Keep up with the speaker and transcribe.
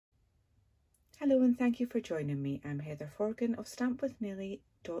Hello and thank you for joining me. I'm Heather Forgan of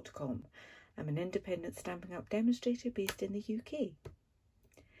stampwithnellie.com. I'm an independent Stampin' Up demonstrator based in the UK.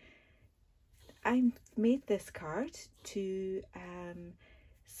 I made this card to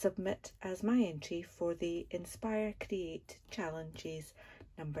submit as my entry for the Inspire Create Challenges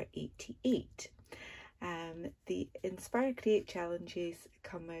number 88. The Inspire Create Challenges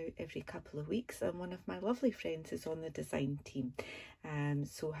come out every couple of weeks, and one of my lovely friends is on the design team,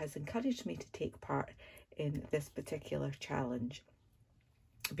 so has encouraged me to take part in this particular challenge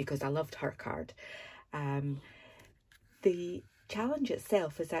because I loved her card. The challenge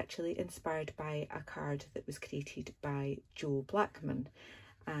itself is actually inspired by a card that was created by Jo Blackman,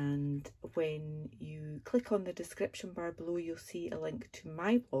 and when you click on the description bar below, you'll see a link to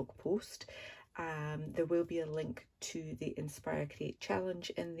my blog post. There will be a link to the Inspire Create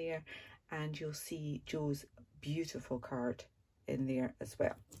Challenge in there, and you'll see Jo's beautiful card in there as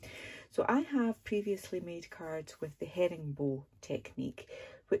well. So I have previously made cards with the herring bow technique,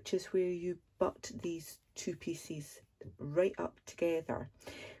 which is where you butt these two pieces right up together,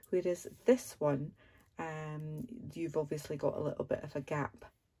 whereas this one you've obviously got a little bit of a gap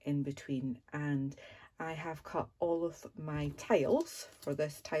in between, and I have cut all of my tiles for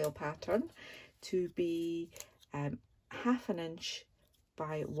this tile pattern to be 1/2 inch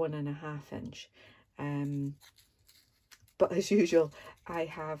by 1.5 inch. But as usual, I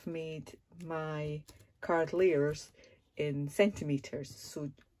have made my card layers in centimetres.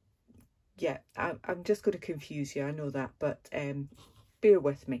 So yeah, I'm just going to confuse you, I know that, but bear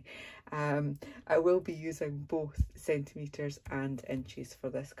with me. I will be using both centimetres and inches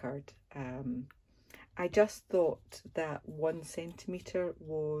for this card. I just thought that 1 centimetre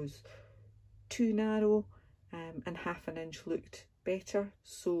was too narrow, and 1/2 inch looked better,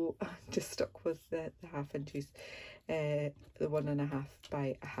 so I just stuck with the 1/2 inches, the 1.5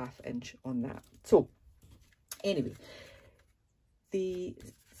 by 1/2 inch on that. So anyway, the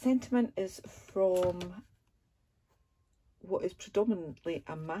sentiment is from what is predominantly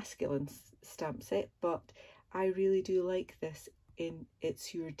a masculine stamp set, but I really do like this in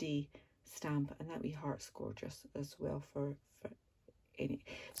It's Your Day stamp, and that wee heart's gorgeous as well for any.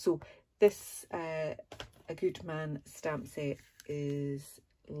 So this A Good Man stamp set is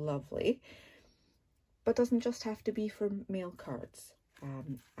lovely, but doesn't just have to be for male cards.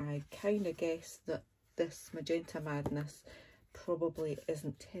 I kind of guess that this Magenta Madness probably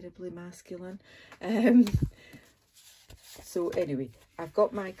isn't terribly masculine. So anyway, I've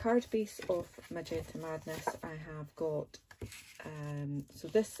got my card base of Magenta Madness. I have got so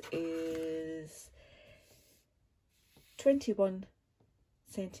this is 21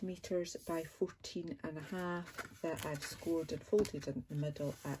 centimetres by 14.5 that I've scored and folded in the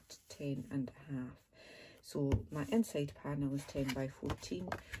middle at 10.5. So my inside panel is 10 by 14,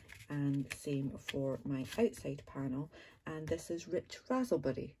 and same for my outside panel, and this is Rich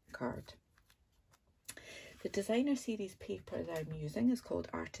Razzleberry card. The designer series paper that I'm using is called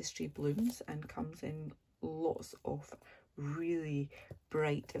Artistry Blooms and comes in lots of really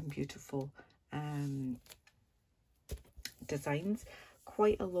bright and beautiful designs,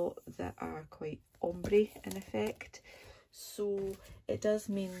 quite a lot that are quite ombre in effect, so it does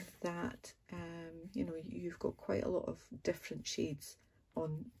mean that you know, you've got quite a lot of different shades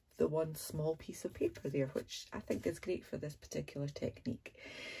on the one small piece of paper there, which I think is great for this particular technique.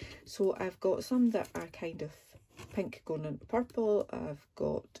 So I've got some that are kind of pink going into purple, I've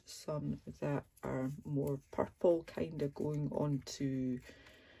got some that are more purple kind of going on to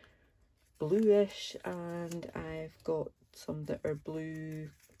bluish, and I've got some that are blue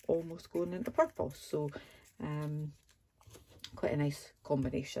almost going into purple, so quite a nice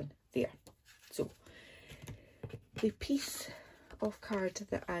combination there. So the piece of card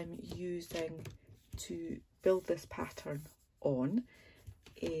that I'm using to build this pattern on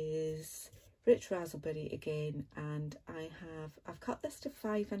is Rich Razzleberry again, and I've cut this to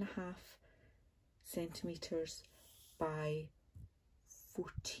 5.5 centimetres by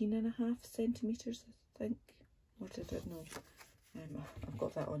 14.5 centimetres, I think. What did it know? I've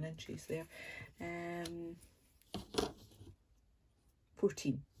got that on inches there.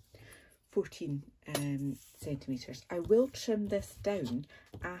 14 centimetres. I will trim this down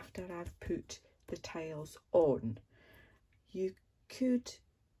after I've put the tiles on. You could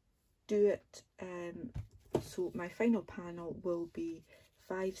do it, so my final panel will be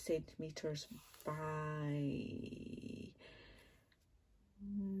 5 centimetres by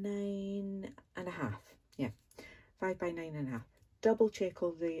 9.5. Yeah, 5 by 9.5. Double check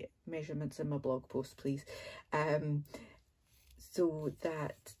all the measurements in my blog post, please, so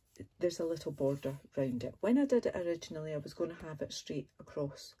that there's a little border round it. When I did it originally, I was going to have it straight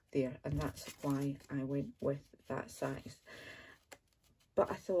across there, and that's why I went with that size.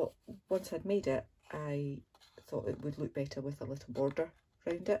 But I thought once I'd made it, I thought it would look better with a little border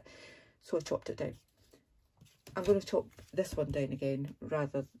round it, so I chopped it down. I'm going to chop this one down again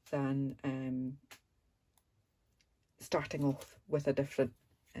rather than starting off with a different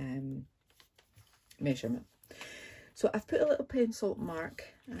measurement. So I've put a little pencil mark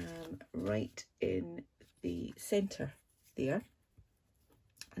right in the centre there,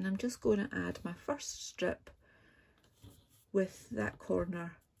 and I'm just going to add my first strip with that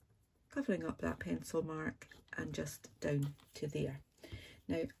corner covering up that pencil mark and just down to there.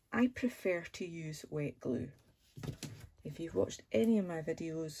 Now I prefer to use wet glue. If you've watched any of my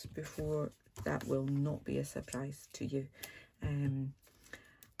videos before, that will not be a surprise to you.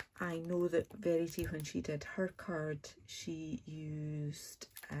 I know that Verity, when she did her card, she used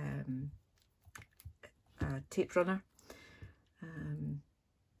a tape runner.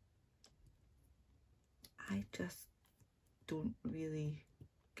 I just don't really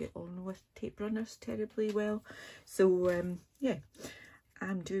get on with tape runners terribly well, so yeah,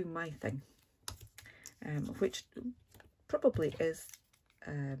 I'm doing my thing, which probably is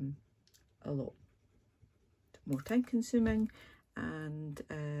a lot more time consuming and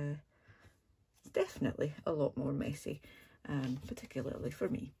definitely a lot more messy, particularly for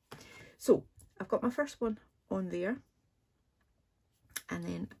me. So I've got my first one on there, and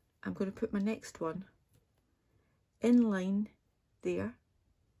then I'm going to put my next one in line there,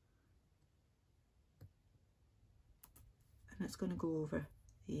 and it's going to go over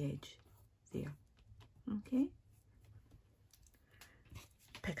the edge there. Okay,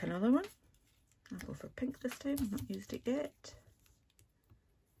 pick another one. I'll go for pink this time, I've not used it yet.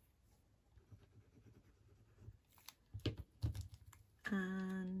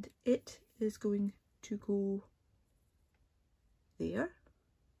 And it is going to go there.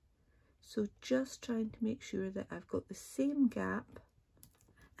 So just trying to make sure that I've got the same gap,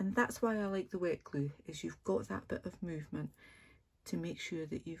 and that's why I like the wet glue, is you've got that bit of movement to make sure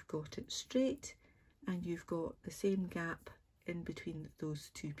that you've got it straight and you've got the same gap in between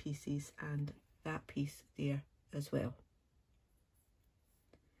those two pieces and that piece there as well.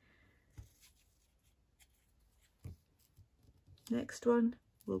 Next one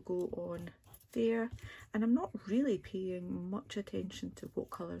will go on there, and I'm not really paying much attention to what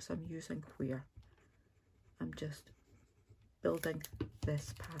colours I'm using where. I'm just building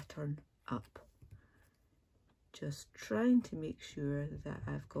this pattern up, just trying to make sure that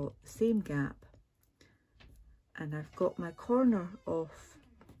I've got the same gap, and I've got my corner of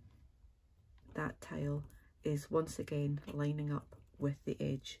that tile is once again lining up with the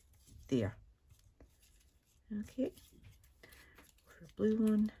edge there. Okay, for blue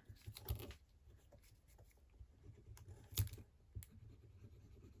one.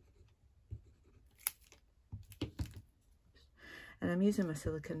 And I'm using my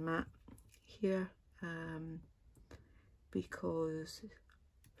silicone mat here because,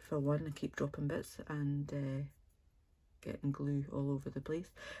 for one, I keep dropping bits and getting glue all over the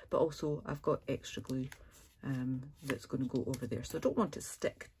place, but also I've got extra glue that's going to go over there, so I don't want to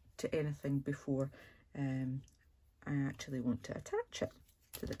stick to anything before I actually want to attach it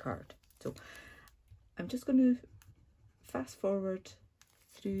to the card. So I'm just going to fast forward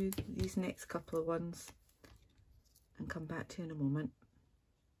through these next couple of ones and come back to you in a moment.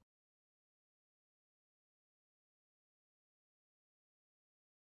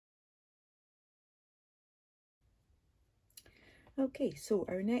 Okay, so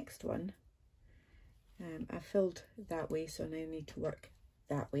our next one, I filled that way, so now I need to work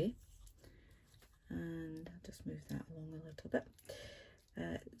that way, and I'll just move that along a little bit.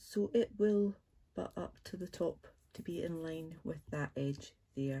 So it will butt up to the top to be in line with that edge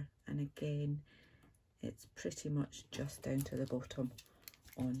there, and again it's pretty much just down to the bottom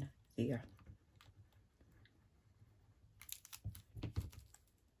on there.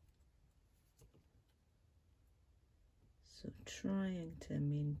 So trying to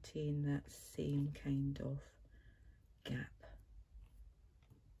maintain that same kind of gap.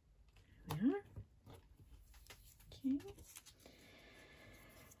 There we are. Okay.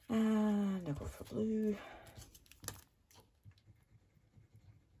 And I'll go for blue.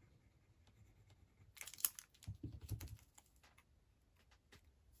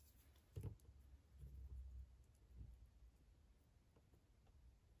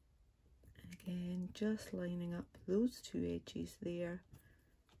 Again, just lining up those two edges there,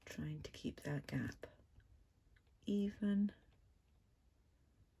 trying to keep that gap even.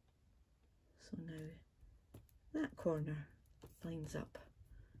 So now that corner lines up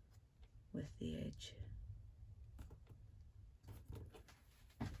with the edge.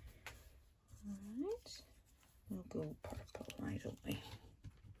 Alright, we'll go purple, why don't we?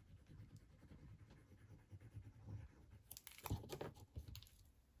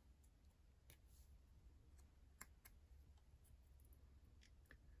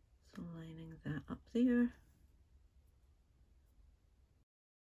 So lining that up there.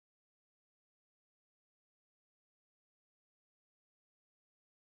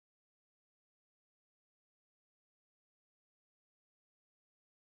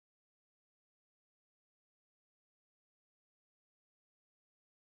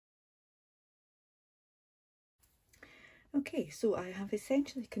 Okay, so I have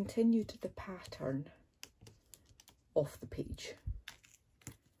essentially continued the pattern off the page,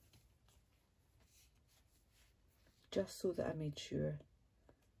 just so that I made sure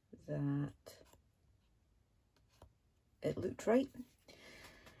that it looked right.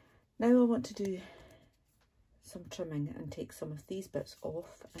 Now I want to do some trimming and take some of these bits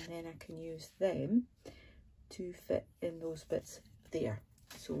off, and then I can use them to fit in those bits there.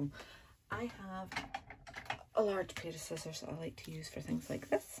 So I have a large pair of scissors that I like to use for things like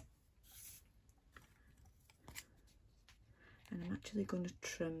this, and I'm actually going to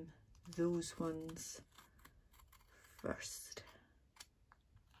trim those ones first,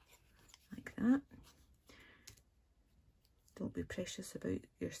 like that. Don't be precious about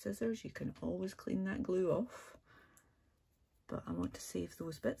your scissors, you can always clean that glue off, but I want to save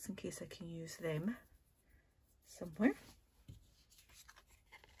those bits in case I can use them somewhere.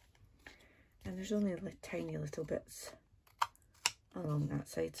 And there's only like tiny little bits along that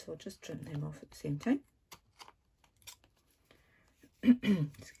side, so I'll just trim them off at the same time.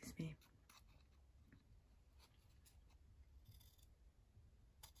 Excuse me.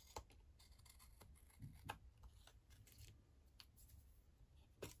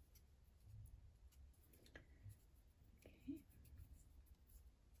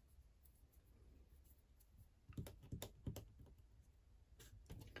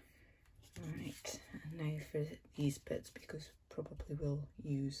 Now for these bits, because probably we'll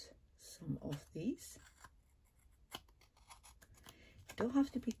use some of these. You don't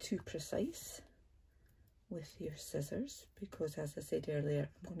have to be too precise with your scissors, because as I said earlier,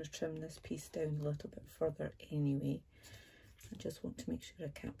 I'm going to trim this piece down a little bit further anyway. I just want to make sure I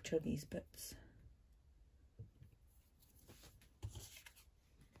capture these bits.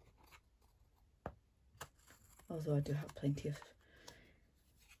 Although I do have plenty of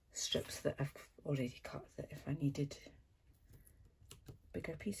strips that I've already cut, that if I needed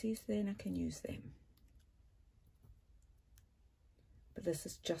bigger pieces then I can use them. But this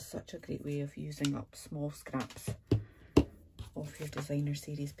is just such a great way of using up small scraps of your designer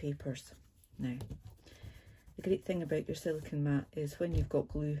series papers. Now, the great thing about your silicone mat is when you've got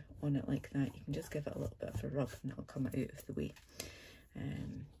glue on it like that, you can just give it a little bit of a rub and it'll come out of the way.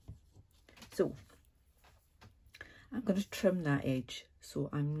 So I'm going to trim that edge, so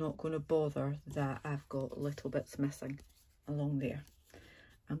I'm not going to bother that I've got little bits missing along there.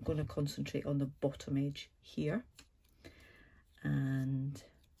 I'm going to concentrate on the bottom edge here and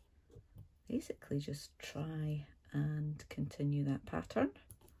basically just try and continue that pattern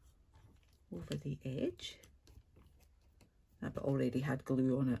over the edge. That bit already had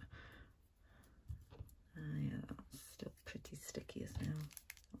glue on it. Yeah, that's still pretty sticky as well.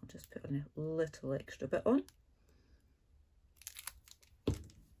 I'll just put a little extra bit on.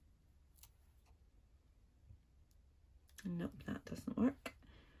 Nope, that doesn't work.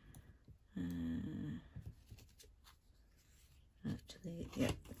 Actually,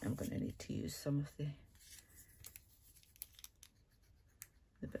 yeah, I'm going to need to use some of the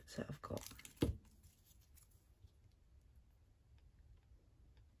bits that I've got.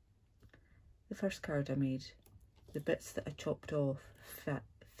 The first card I made, the bits that I chopped off fit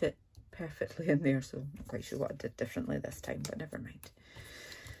perfectly in there, so I'm not quite sure what I did differently this time, but never mind.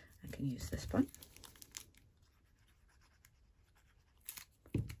 I can use this one.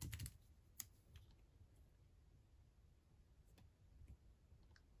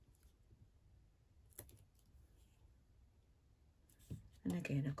 And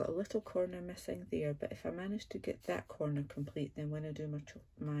again, I've got a little corner missing there, but if I manage to get that corner complete, then when I do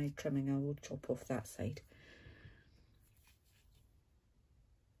my trimming, I will chop off that side.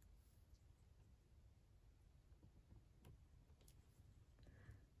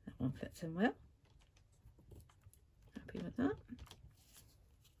 That one fits in well. Happy with that.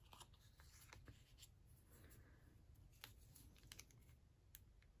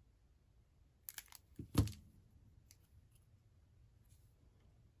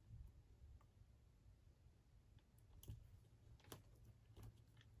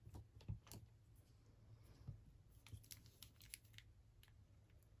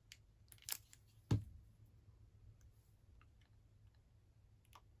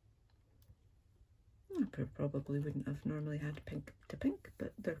 I probably wouldn't have normally had pink to pink,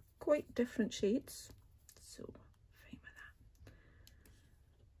 but they're quite different shades, so fine with that.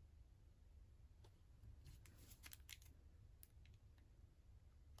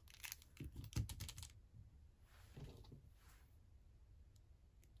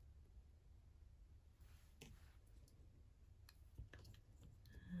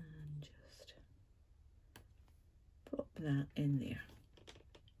 And just pop that in there.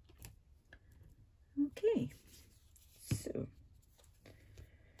 Okay, so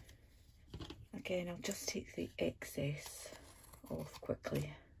again, I'll just take the excess off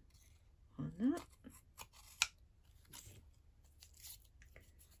quickly on that,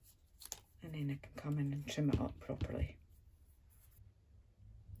 and then I can come in and trim it up properly.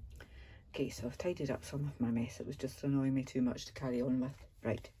 Okay, so I've tidied up some of my mess. It was just annoying me too much to carry on with.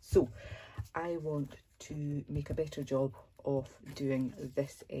 Right, so I want to make a better job of doing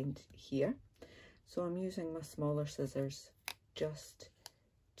this end here. So I'm using my smaller scissors just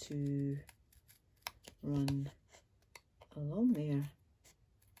to run along there,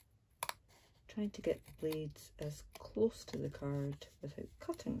 trying to get the blades as close to the card without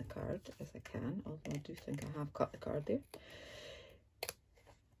cutting the card as I can, although I do think I have cut the card there.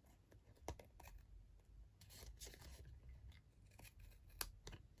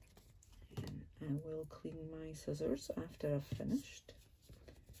 And I will clean my scissors after I've finished,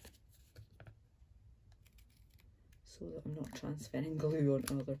 so that I'm not transferring glue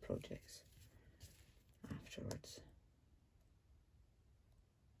on other projects afterwards.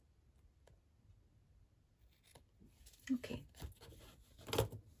 Okay, so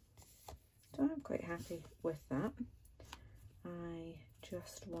I'm quite happy with that. I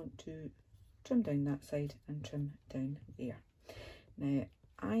just want to trim down that side and trim down there. Now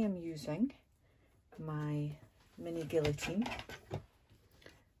I am using my mini guillotine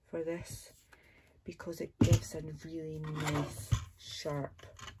for this because it gives a really nice sharp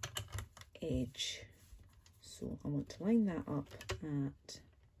edge. So I want to line that up at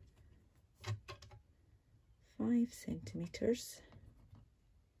 5 centimeters,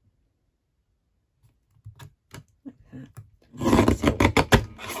 like that.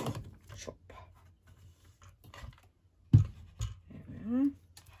 Chop. There we are.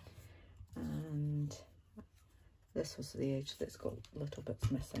 And this was the edge that's got little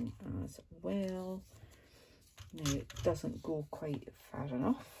bits missing as well. Now it doesn't go quite far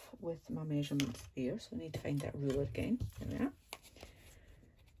enough with my measurements there, so I need to find that ruler again. There we are.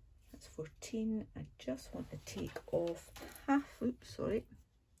 That's 14. I just want to take off half, oops, sorry.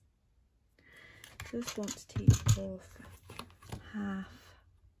 Just want to take off half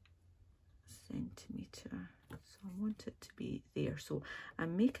centimetre. So I want it to be there. So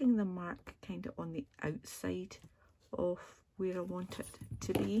I'm making the mark kind of on the outside of where I want it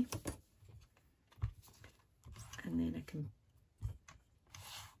to be. And then I can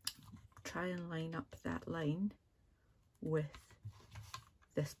try and line up that line with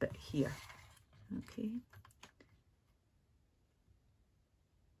this bit here. Okay.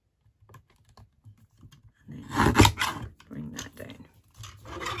 And then bring that down.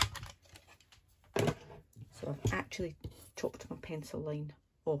 So I've actually chopped my pencil line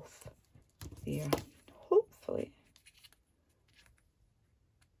off there. Hopefully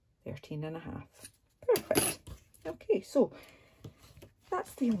 13.5. Perfect. Okay, so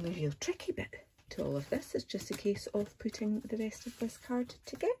that's the only real tricky bit to all of this. It's just a case of putting the rest of this card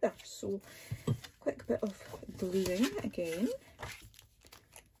together. So quick bit of gluing again.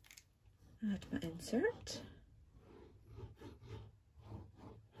 Add my insert.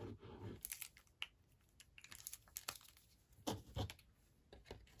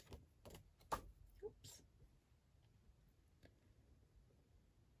 Oops.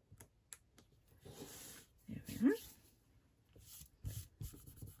 There we are.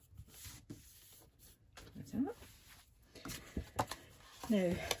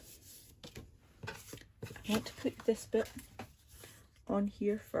 Now, I want to put this bit on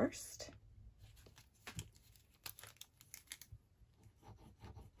here first.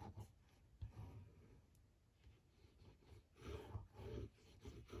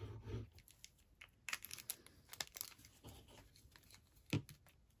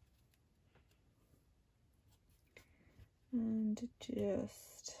 And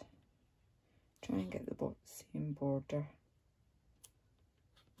just try and get the same border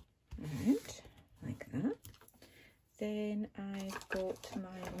around like that. Then I've got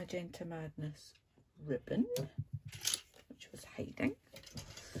my Magenta Madness ribbon, which was hiding.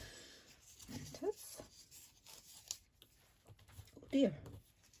 There it is. Oh dear.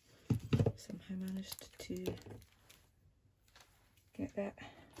 Somehow managed to get that,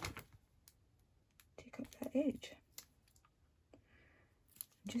 take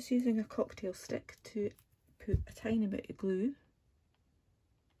just using a cocktail stick to put a tiny bit of glue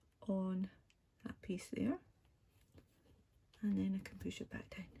on that piece there, and then I can push it back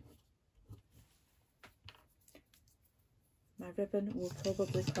down. My ribbon will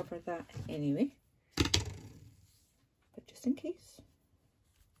probably cover that anyway, but just in case,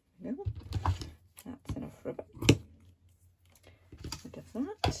 no, that's enough ribbon. Rid of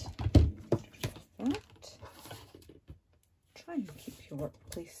that, rid of that. Try and keep your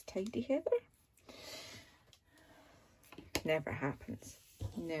workplace tidy, Heather. Never happens.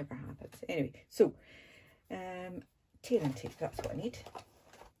 Never happens. Anyway, so tear and tape, that's what I need.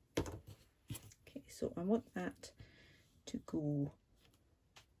 Okay, so I want that to go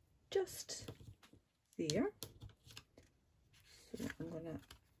just there. So I'm going to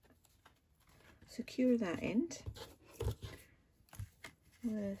secure that end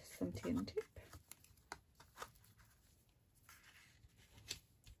with some tear and tape.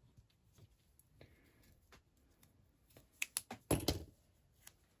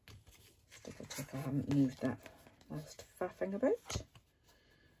 Sticker tape, I haven't moved that whilst faffing about.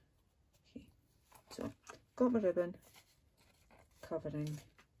 Okay, so got my ribbon covering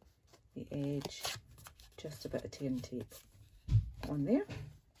the edge, just a bit of tear and tape on there,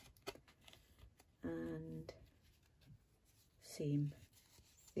 and same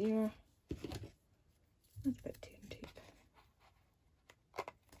there, and a bit of tear and tape,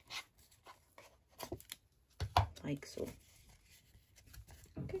 like so.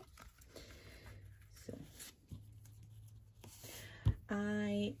 Okay, so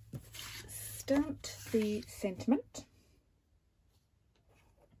I stamped the sentiment,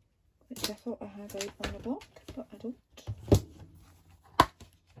 which I thought I had out on the block, but I don't.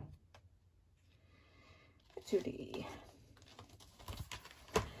 Today.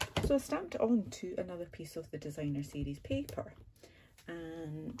 So I stamped it onto another piece of the designer series paper,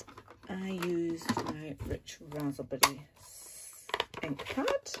 and I used my Rich Raspberry ink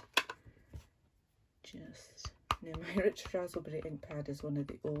pad. Now my Rich Raspberry ink pad is one of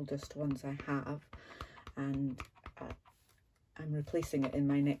the oldest ones I have, and I'm replacing it in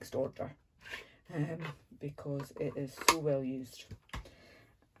my next order because it is so well used,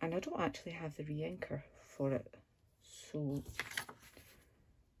 and I don't actually have the re-inker for it, so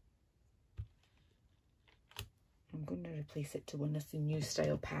I'm going to replace it to one of the new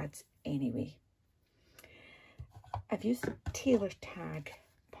style pads anyway. I've used the Tailor Tag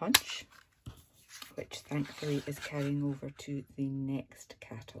punch, which thankfully is carrying over to the next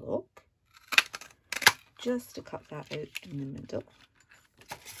catalogue, just to cut that out in the middle,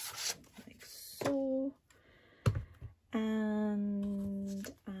 like so.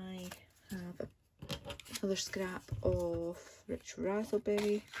 And I have another scrap of Rich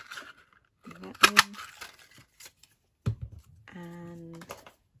Raspberry, that in, and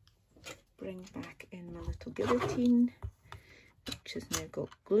bring back in my little guillotine, which has now got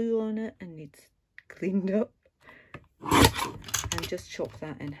glue on it and needs cleaned up, and just chop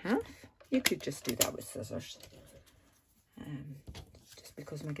that in half. You could just do that with scissors. Just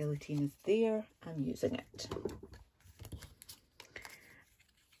because my guillotine is there, I'm using it.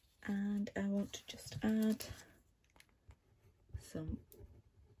 And I want to just add some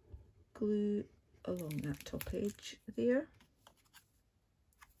glue along that top edge there,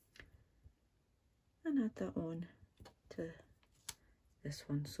 and add that on to this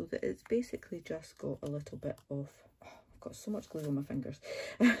one, so that it's basically just got a little bit of, oh, I've got so much glue on my fingers,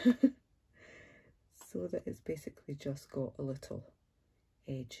 so that it's basically just got a little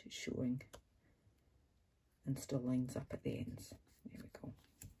edge showing and still lines up at the ends. There we go.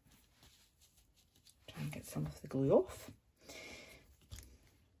 Try and get some of the glue off.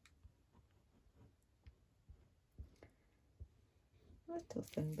 A little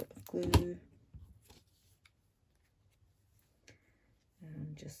thin bit of glue,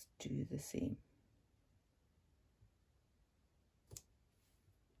 and just do the same.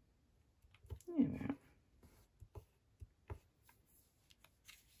 There we are.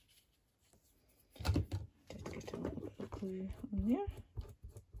 Did get a little bit of glue on there.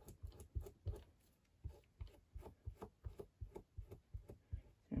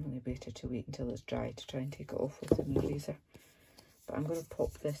 Normally better to wait until it's dry to try and take it off with an eraser. But I'm going to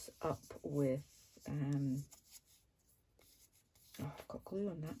pop this up with, oh, I've got glue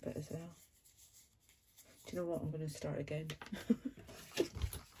on that bit as well. Do you know what? I'm going to start again.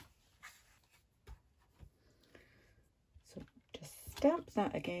 So just stamp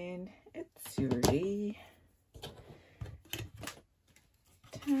that again. It's your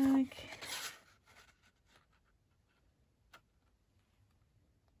tag.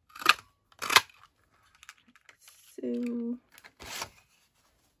 So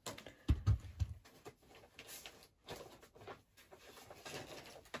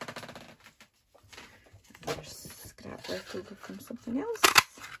left over from something else.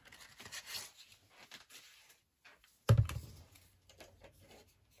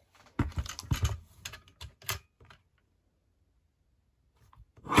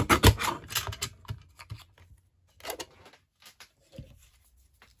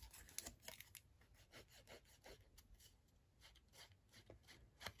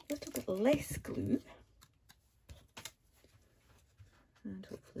 A little bit less glue and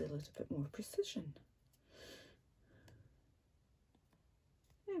hopefully a little bit more precision.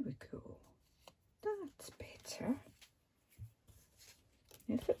 There we go. That's better.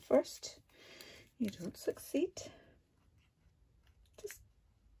 If at first you don't succeed, just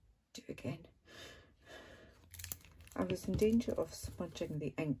do again. I was in danger of smudging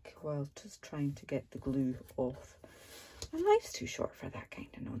the ink while just trying to get the glue off. And life's too short for that kind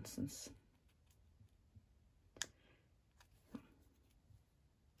of nonsense.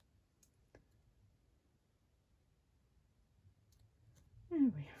 There we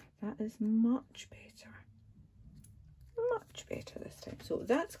are. That is much better. Much better this time. So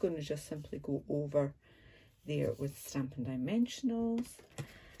that's going to just simply go over there with Stampin' Dimensionals.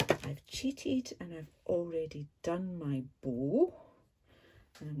 I've cheated and I've already done my bow.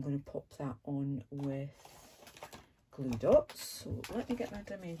 And I'm going to pop that on with glue dots. So let me get my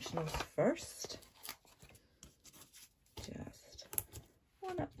dimensionals first. Just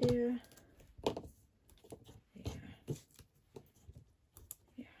one up there.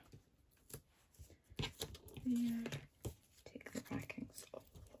 There. Take the backings off.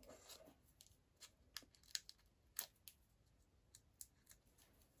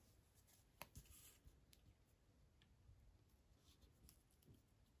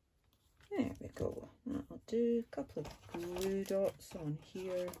 There we go. That'll do. A couple of glue dots on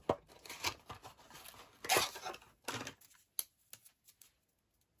here.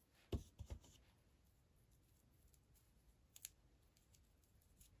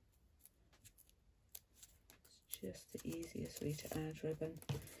 Just the easiest way to add ribbon.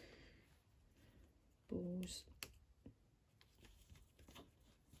 Bows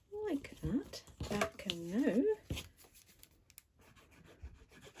like that. That can now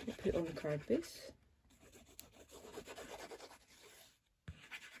be put on the card base.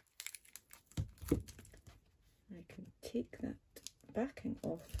 I can take that backing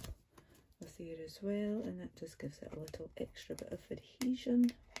off of there as well, and that just gives it a little extra bit of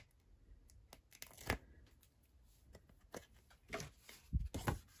adhesion.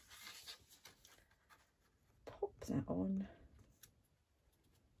 That on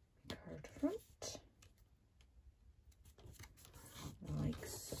card front like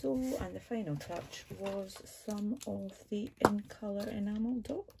so, and the final touch was some of the in colour enamel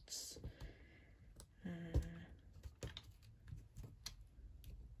dots.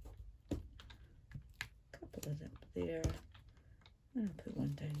 Couple of them there, and I'll put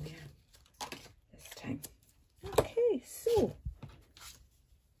one down there this time. Okay, so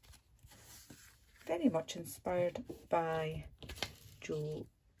very much inspired by Jo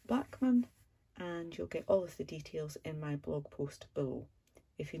Blackman, and you'll get all of the details in my blog post below.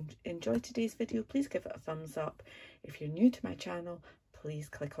 If you enjoyed today's video, please give it a thumbs up. If you're new to my channel, please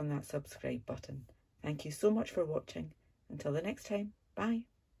click on that subscribe button. Thank you so much for watching. Until the next time, bye.